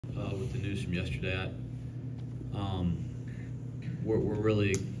with the news from yesterday. Um, we're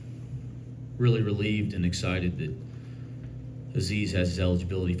really, really relieved and excited that Aziz has his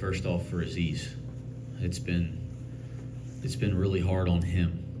eligibility. First off, for Aziz, it's been really hard on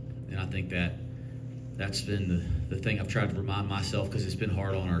him, and I think that's been the thing I've tried to remind myself, because it's been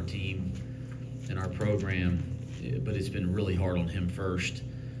hard on our team and our program, but it's been really hard on him first.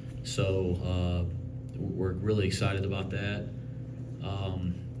 So we're really excited about that.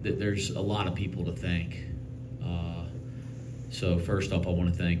 There's a lot of people to thank. So first off, I want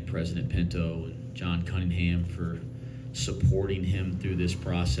to thank President Pinto and John Cunningham for supporting him through this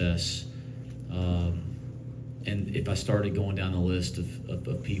process. And if I started going down the list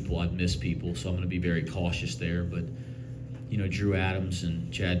of people, I'd miss people, so I'm going to be very cautious there. But, Drew Adams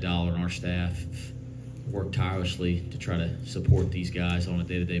and Chad Dollar and our staff have worked tirelessly to try to support these guys on a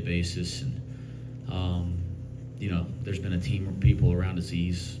day-to-day basis. And, there's been a team of people around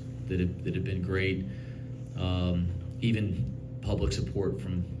Aziz that have been great. Even public support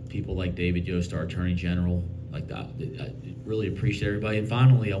from people like David Yost, our Attorney General. Like that, I really appreciate everybody. And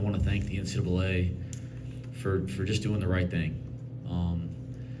finally, I want to thank the NCAA for just doing the right thing.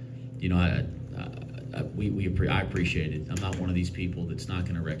 I appreciate it. I'm not one of these people that's not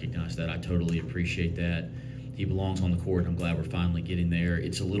going to recognize that. I totally appreciate that. He belongs on the court, and I'm glad we're finally getting there.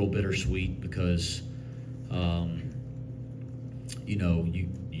 It's a little bittersweet because,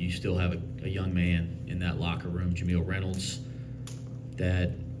 you still have a young man in that locker room, Jameel Reynolds,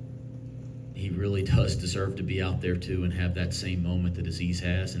 that he really does deserve to be out there too and have that same moment that Aziz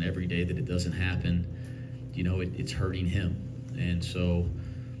has. And every day that it doesn't happen, it's hurting him. And so,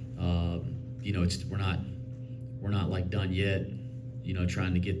 we're not like done yet,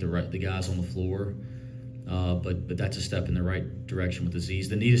 trying to get the guys on the floor. But that's a step in the right direction with Aziz.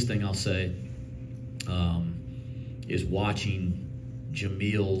 The neatest thing I'll say is watching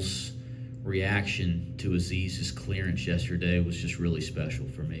Jameel's reaction to Aziz's clearance yesterday was just really special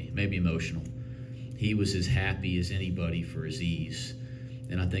for me. It made me emotional. He was as happy as anybody for Aziz.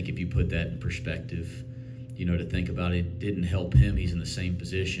 And I think if you put that in perspective, to think about it, didn't help him. He's in the same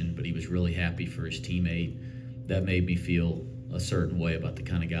position, but he was really happy for his teammate. That made me feel a certain way about the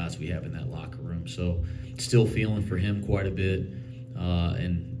kind of guys we have in that locker room. So still feeling for him quite a bit,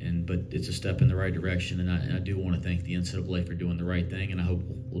 but it's a step in the right direction. And I do want to thank the NCAA for doing the right thing, and I hope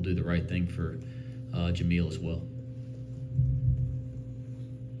we'll do the right thing for Jameel as well.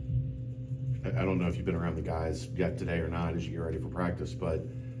 I don't know if you've been around the guys yet today or not as you get ready for practice, but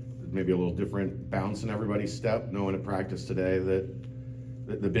maybe a little different bounce in everybody's step, knowing at practice today that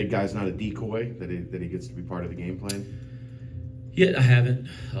the big guy's not a decoy, that he gets to be part of the game plan? Yeah, I haven't.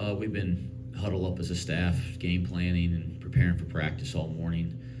 We've been huddled up as a staff, game planning and preparing for practice all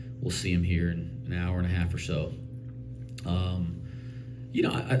morning. We'll see him here in an hour and a half or so. I'm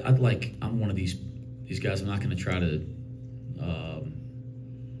one of these guys. I'm not going to try to.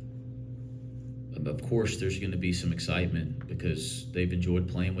 Of course, there's going to be some excitement because they've enjoyed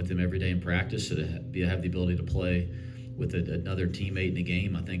playing with him every day in practice. So to have the ability to play with another teammate in a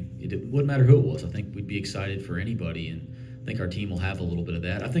game, I think it wouldn't matter who it was. I think we'd be excited for anybody, and I think our team will have a little bit of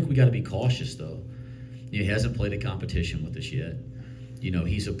that. I think we got to be cautious, though. He hasn't played a competition with us yet.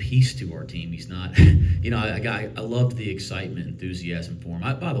 He's a piece to our team. He's not. I loved the excitement, enthusiasm for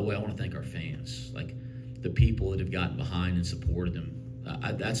him. By the way, I want to thank our fans, like the people that have gotten behind and supported him.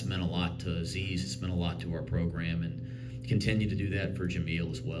 That's meant a lot to Aziz. It's meant a lot to our program, and continue to do that for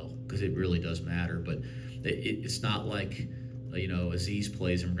Jameel as well, because it really does matter. But it's not like Aziz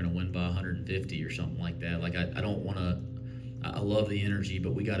plays and we're going to win by 150 or something like that. Like I don't want to. I love the energy,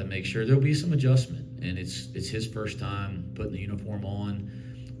 but we got to make sure there'll be some adjustment. And it's his first time putting the uniform on.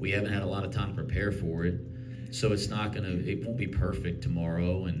 We haven't had a lot of time to prepare for it, so it won't be perfect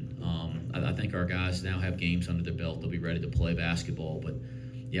tomorrow. And I think our guys now have games under their belt. They'll be ready to play basketball. But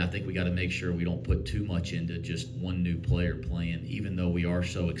yeah, I think we got to make sure we don't put too much into just one new player playing, even though we are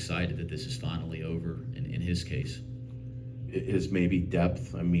so excited that this is finally over in his case. Is maybe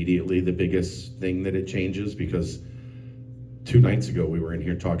depth immediately the biggest thing that it changes? Because 2 nights ago we were in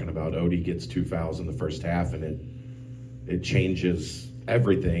here talking about Odie gets 2 fouls in the first half, and it changes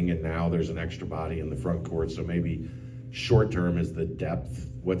everything, and now there's an extra body in the front court. So maybe short term is the depth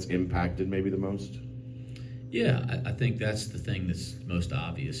what's impacted maybe the most? Yeah, I think that's the thing that's most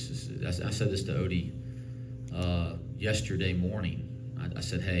obvious. I said this to Odie yesterday morning. I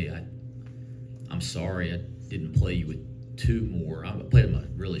said, hey, I'm sorry I didn't play you with 2 more. I played him a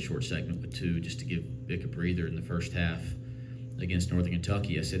really short segment with 2 just to give Vic a breather in the first half against Northern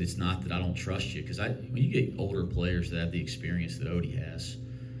Kentucky. I said, it's not that I don't trust you, because when you get older players that have the experience that Odie has,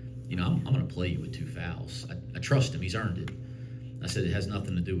 I'm going to play you with 2 fouls. I trust him. He's earned it. I said it has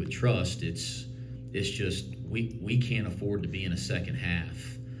nothing to do with trust. It's just we can't afford to be in a second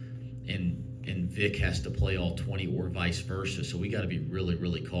half, and Vic has to play all 20 or vice versa. So we got to be really,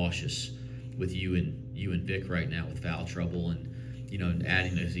 really cautious with you and Vic right now with foul trouble, and and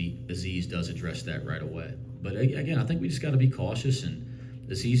adding Aziz does address that right away. But again, I think we just got to be cautious. And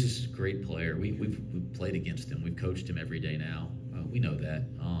Aziz is a great player. We've played against him. We've coached him every day now. We know that.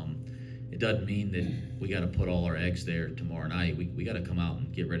 It doesn't mean that we got to put all our eggs there tomorrow night. We got to come out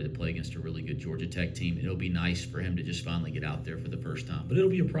and get ready to play against a really good Georgia Tech team. It'll be nice for him to just finally get out there for the first time. But it'll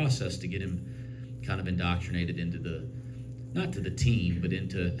be a process to get him kind of indoctrinated into not to the team, but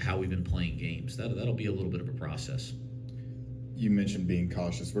into how we've been playing games. That'll be a little bit of a process. You mentioned being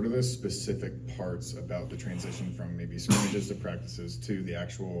cautious. What are the specific parts about the transition from maybe scrimmages to practices to the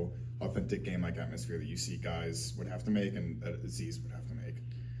actual authentic game-like atmosphere that you see guys would have to make and that Aziz would have to make?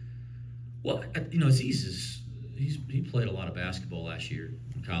 Well, Aziz he played a lot of basketball last year,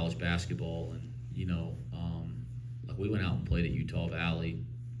 college basketball, and like we went out and played at Utah Valley.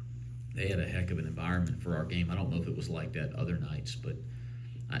 They had a heck of an environment for our game. I don't know if it was like that other nights, but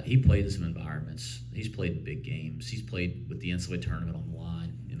he played in some environments. He's played in big games. He's played with the NCAA tournament on the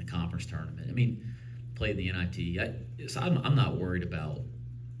line, in the conference tournament. I mean, played in the NIT. So I'm not worried about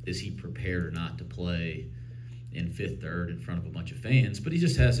is he prepared or not to play in Fifth Third in front of a bunch of fans, but he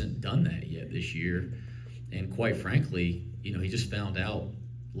just hasn't done that yet this year. And quite frankly, he just found out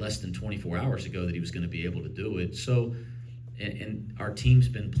less than 24 hours ago that he was going to be able to do it. So, and our team's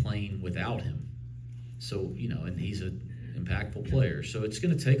been playing without him. So, and he's an impactful player. So it's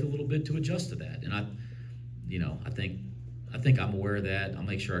going to take a little bit to adjust to that. And I think I'm aware of that. I'll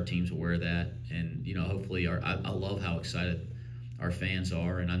make sure our team's aware of that. And, hopefully I love how excited our fans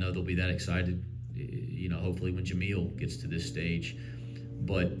are. And I know they'll be that excited, hopefully when Jamil gets to this stage.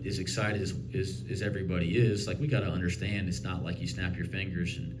 But as excited as everybody is, like we got to understand it's not like you snap your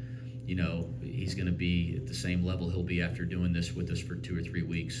fingers and, he's going to be at the same level he'll be after doing this with us for 2 or 3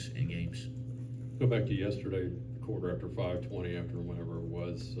 weeks in games. Go back to yesterday, quarter after 5:20, after whenever it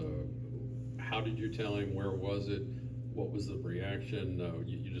was. How did you tell him? Where was it? What was the reaction?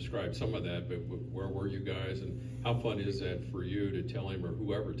 You described some of that, but where were you guys? And how fun is that for you to tell him or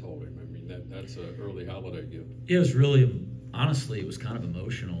whoever told him? I mean, that's an early holiday gift. It was really, honestly, it was kind of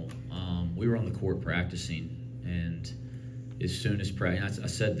emotional. We were on the court practicing, and as soon as I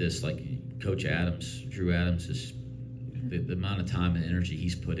said this, like Coach Adams, Drew Adams, is the amount of time and energy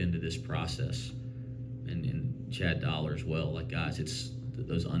he's put into this process, and Chad Dollar as well. Like, guys, it's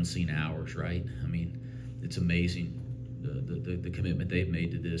those unseen hours, right? I mean, it's amazing the commitment they've made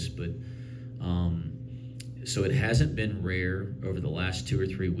to this. But so it hasn't been rare over the last 2 or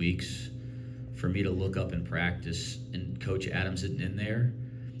 3 weeks for me to look up in practice and Coach Adams isn't in there,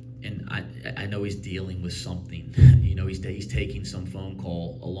 and I know he's dealing with something. He's taking some phone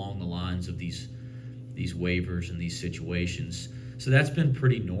call along the lines of these waivers and these situations. So that's been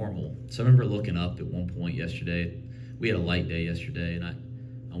pretty normal. So I remember looking up at one point yesterday. We had a light day yesterday, and I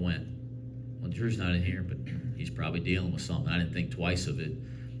went, well, Drew's not in here, but he's probably dealing with something. I didn't think twice of it.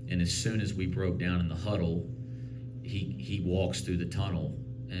 And as soon as we broke down in the huddle, he walks through the tunnel,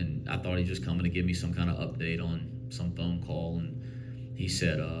 and I thought he was just coming to give me some kind of update on some phone call. And he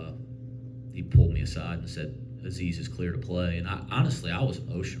said, he pulled me aside and said, Aziz is clear to play. And honestly, I was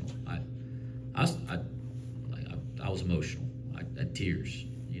emotional. I was emotional. I had tears,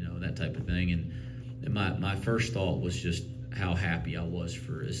 that type of thing. And my first thought was just how happy I was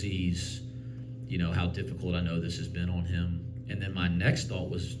for Aziz, how difficult I know this has been on him. And then my next thought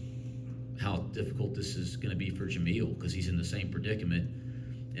was how difficult this is going to be for Jamil, because he's in the same predicament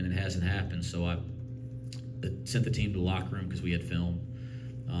and it hasn't happened. So I sent the team to the locker room because we had film.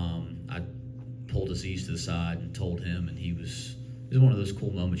 I pulled Aziz to the side and told him, and it was one of those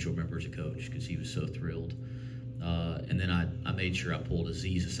cool moments you'll remember as a coach because he was so thrilled. And then I made sure I pulled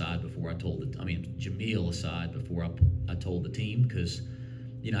Aziz aside before I told Jamil aside before I told the team, because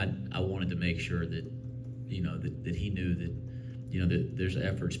I wanted to make sure that that he knew that that there's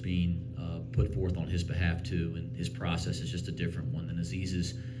efforts being put forth on his behalf too, and his process is just a different one than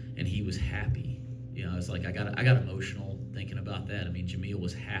Aziz's, and he was happy. It's like I got emotional thinking about that. I mean, Jamil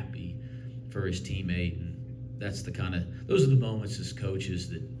was happy for his teammate, and those are the moments as coaches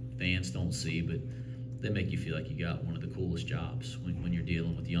that fans don't see, but they make you feel like you got one of the coolest jobs when you're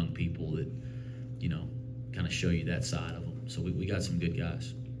dealing with young people that kind of show you that side of them. So we got some good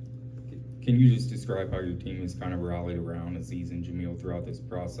guys. Can you just describe how your team has kind of rallied around Aziz and Jamil throughout this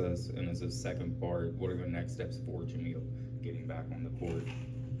process? And as a second part, what are the next steps for Jamil getting back on the court?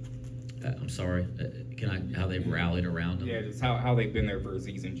 I'm sorry. How they've rallied around him? Yeah, just how they've been there for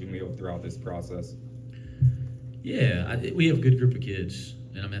Aziz and Jamil throughout this process. Yeah, we have a good group of kids,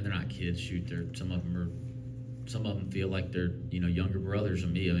 and I mean they're not kids. Shoot, some of them feel like they're younger brothers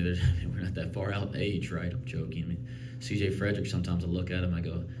than me. I mean, we're not that far out in age, right? I'm joking. I mean, C.J. Frederick. Sometimes I look at him, I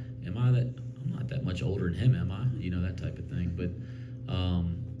go, "Am I that? I'm not that much older than him, am I?" That type of thing. But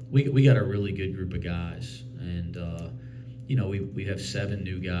we got a really good group of guys, and we have 7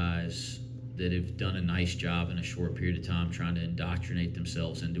 new guys that have done a nice job in a short period of time trying to indoctrinate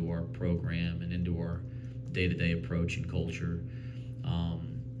themselves into our program and into our day-to-day approach and culture.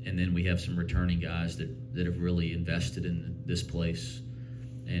 And then we have some returning guys that have really invested in this place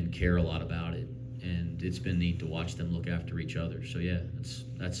and care a lot about it. And it's been neat to watch them look after each other. So yeah,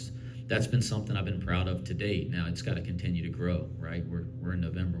 that's been something I've been proud of to date. Now it's got to continue to grow, right? We're in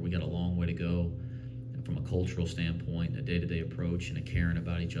November. We got a long way to go from a cultural standpoint, a day-to-day approach, and a caring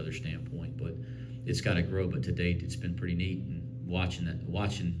about each other standpoint. But it's got to grow. But to date, it's been pretty neat. And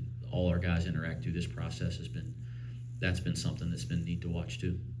watching all our guys interact through this process that's been something that's been neat to watch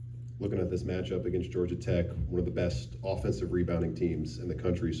too. Looking at this matchup against Georgia Tech, one of the best offensive rebounding teams in the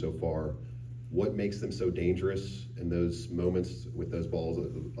country so far, what makes them so dangerous in those moments with those balls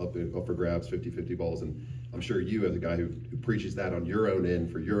up for grabs, 50-50 balls? And I'm sure you, as a guy who preaches that on your own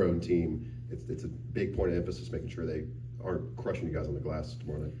end for your own team, it's a big point of emphasis, making sure they aren't crushing you guys on the glass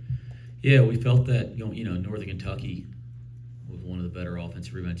tomorrow night. Yeah, we felt that, Northern Kentucky was one of the better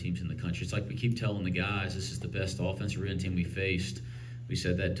offensive rebound teams in the country. It's like we keep telling the guys, this is the best offensive rebound team we faced. We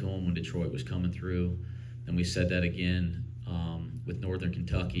said that to them when Detroit was coming through. And we said that again with Northern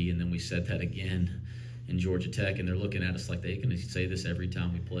Kentucky. And then we said that again in Georgia Tech. And they're looking at us like they can say this every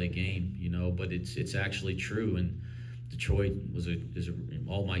time we play a game, But it's actually true. And Detroit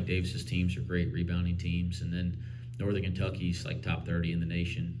all Mike Davis's teams are great rebounding teams. And then Northern Kentucky's like top 30 in the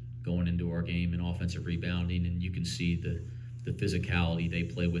nation going into our game in offensive rebounding. And you can see the physicality they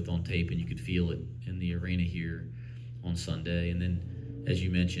play with on tape, and you could feel it in the arena here on Sunday. And then, as you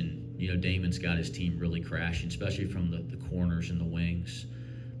mentioned, Damon's got his team really crashing, especially from the corners and the wings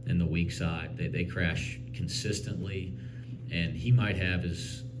and the weak side. They crash consistently, and they might have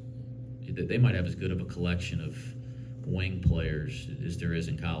as good of a collection of wing players as there is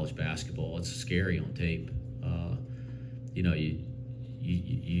in college basketball. It's scary on tape.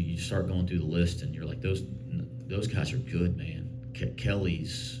 You start going through the list, and you're like, those guys are good, man.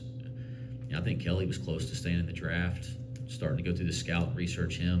 Kelly's, I think Kelly was close to staying in the draft. Starting to go through the scout and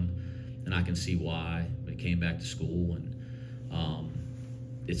research him, and I can see why. But he came back to school, and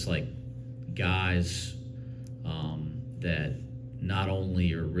it's like guys that not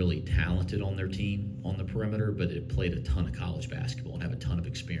only are really talented on their team on the perimeter, but have played a ton of college basketball and have a ton of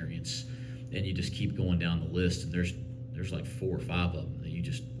experience. And you just keep going down the list, and there's like 4 or 5 of them that you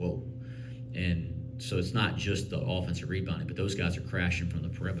just, whoa. And so it's not just the offensive rebounding, but those guys are crashing from the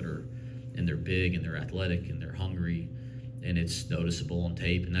perimeter, and they're big, and they're athletic, and they're hungry, and it's noticeable on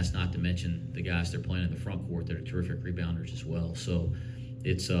tape. And that's not to mention the guys they're playing in the front court that are terrific rebounders as well. So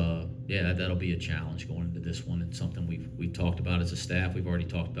it's that'll be a challenge going into this one, and something we've talked about as a staff. We've already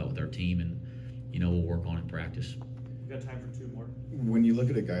talked about with our team, and we'll work on in practice. We've got time for 2 more. When you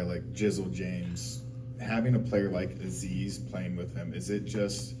look at a guy like Jizzle James, having a player like Aziz playing with him, is it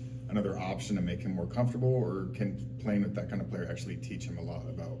just another option to make him more comfortable, or can playing with that kind of player actually teach him a lot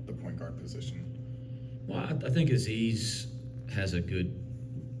about the point guard position? Well, I think Aziz has a good,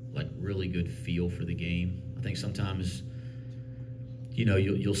 really good feel for the game. I think sometimes,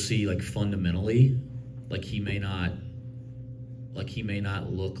 you'll see fundamentally, he may not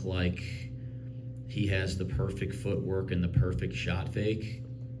look like he has the perfect footwork and the perfect shot fake,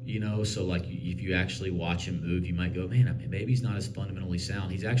 So if you actually watch him move, you might go, man, maybe he's not as fundamentally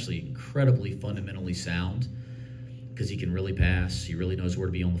sound. He's actually incredibly fundamentally sound because he can really pass. He really knows where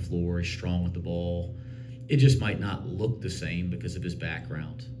to be on the floor. He's strong with the ball. It just might not look the same because of his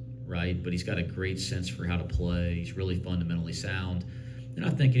background, right? But he's got a great sense for how to play. He's really fundamentally sound.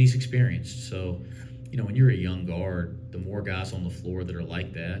 And he's experienced. So, when you're a young guard, the more guys on the floor that are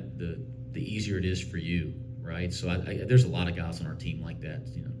like that, the easier it is for you, right? So there's a lot of guys on our team like that.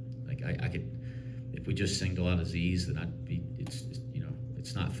 I could, if we just single out Aziz, then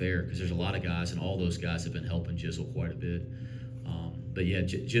it's not fair because there's a lot of guys, and all those guys have been helping Jizzle quite a bit. But yeah,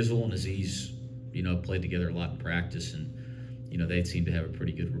 Jizzle and Aziz, played together a lot in practice, and they seem to have a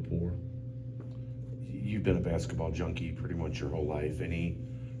pretty good rapport. You've been a basketball junkie pretty much your whole life. Any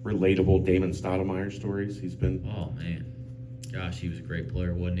relatable Damon Stoudemire stories? He's been. Oh man, gosh, he was a great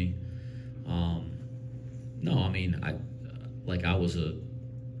player, wasn't he? No, I was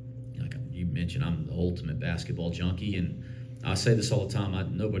like you mentioned, I'm the ultimate basketball junkie, and I say this all the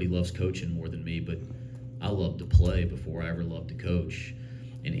time. Nobody loves coaching more than me, but I love to play before I ever loved to coach.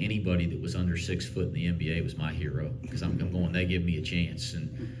 and anybody that was under 6 foot in the NBA was my hero, because I'm going, they give me a chance.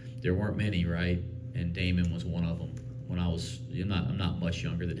 And there weren't many, right? And Damon was one of them. When I was, I'm not much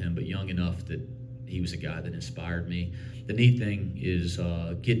younger than him, but young enough that he was a guy that inspired me. The neat thing is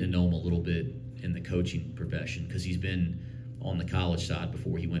getting to know him a little bit in the coaching profession, because he's been on the college side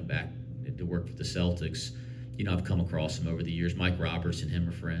before he went back to work for the Celtics. I've come across him over the years. Mike Roberts and him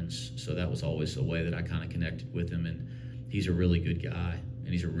are friends, so that was always a way that I kind of connected with him. And he's a really good guy, and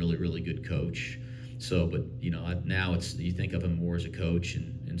he's a really, really good coach. So, but now you think of him more as a coach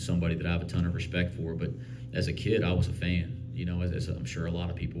and somebody that I have a ton of respect for. But as a kid, I was a fan. As I'm sure a lot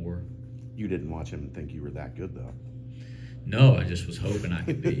of people were. You didn't watch him and think you were that good, though. No, I just was hoping I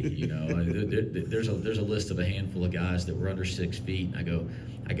could be. There's a list of a handful of guys that were under 6 feet, and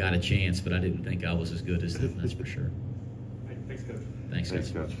I got a chance, but I didn't think I was as good as them. That's for sure. Thanks, Coach. Thanks,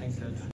 Thanks, Coach. Coach. Thanks, Coach.